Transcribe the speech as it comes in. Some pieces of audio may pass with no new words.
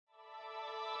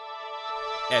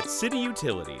At City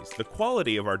Utilities, the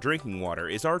quality of our drinking water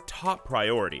is our top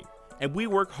priority, and we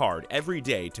work hard every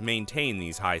day to maintain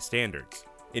these high standards.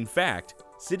 In fact,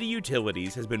 City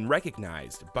Utilities has been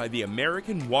recognized by the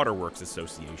American Water Works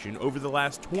Association over the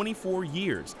last 24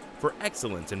 years for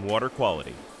excellence in water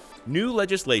quality. New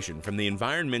legislation from the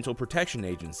Environmental Protection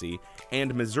Agency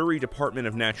and Missouri Department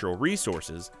of Natural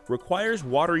Resources requires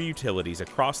water utilities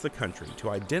across the country to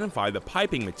identify the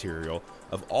piping material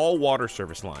of all water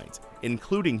service lines,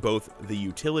 including both the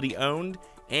utility-owned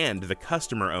and the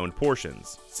customer-owned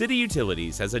portions. City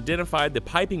Utilities has identified the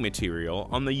piping material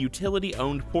on the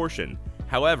utility-owned portion.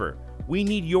 However, we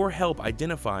need your help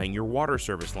identifying your water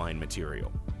service line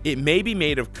material. It may be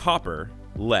made of copper,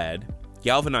 lead,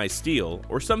 galvanized steel,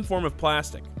 or some form of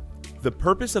plastic. The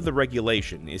purpose of the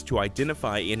regulation is to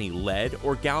identify any lead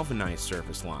or galvanized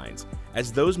surface lines,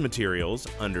 as those materials,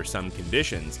 under some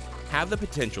conditions, have the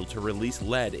potential to release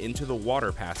lead into the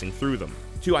water passing through them.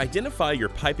 To identify your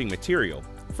piping material,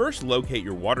 first locate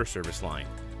your water service line,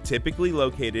 typically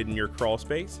located in your crawl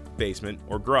space, basement,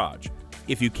 or garage.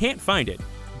 If you can't find it,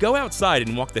 go outside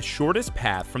and walk the shortest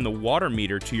path from the water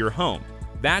meter to your home.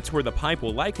 That's where the pipe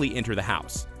will likely enter the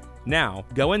house. Now,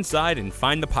 go inside and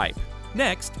find the pipe.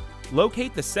 Next,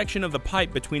 locate the section of the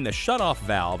pipe between the shutoff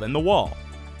valve and the wall.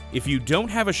 If you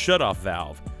don't have a shutoff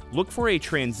valve, look for a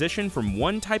transition from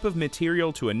one type of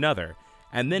material to another,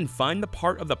 and then find the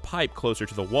part of the pipe closer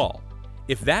to the wall.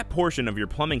 If that portion of your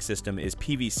plumbing system is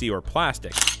PVC or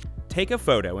plastic, take a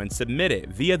photo and submit it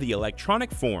via the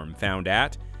electronic form found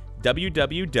at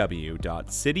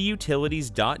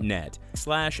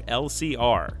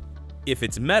www.cityutilities.net/LCR. If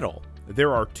it's metal,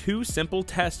 there are two simple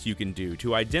tests you can do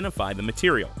to identify the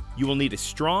material. You will need a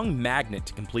strong magnet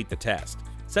to complete the test,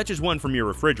 such as one from your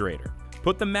refrigerator.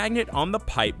 Put the magnet on the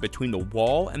pipe between the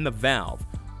wall and the valve,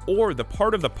 or the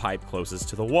part of the pipe closest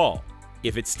to the wall.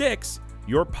 If it sticks,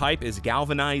 your pipe is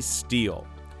galvanized steel.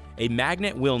 A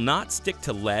magnet will not stick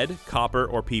to lead, copper,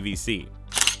 or PVC.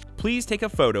 Please take a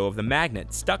photo of the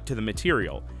magnet stuck to the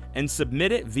material and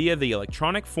submit it via the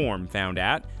electronic form found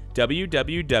at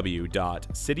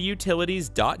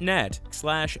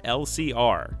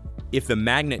www.cityutilities.net/LCR. If the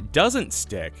magnet doesn't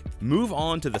stick, move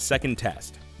on to the second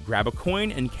test. Grab a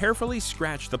coin and carefully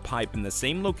scratch the pipe in the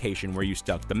same location where you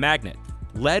stuck the magnet.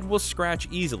 Lead will scratch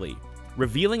easily,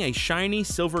 revealing a shiny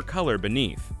silver color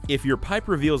beneath. If your pipe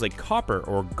reveals a copper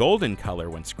or golden color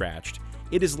when scratched,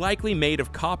 it is likely made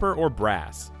of copper or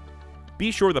brass.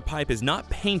 Be sure the pipe is not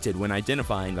painted when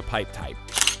identifying the pipe type.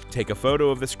 Take a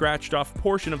photo of the scratched off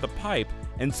portion of the pipe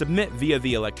and submit via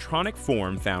the electronic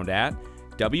form found at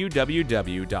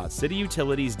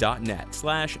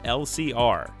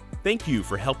www.cityutilities.net/LCR. Thank you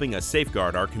for helping us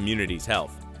safeguard our community's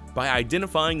health. By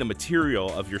identifying the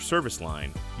material of your service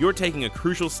line, you're taking a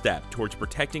crucial step towards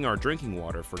protecting our drinking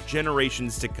water for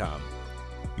generations to come.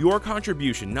 Your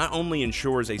contribution not only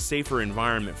ensures a safer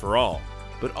environment for all,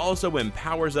 but also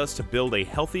empowers us to build a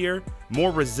healthier,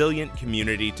 more resilient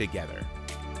community together.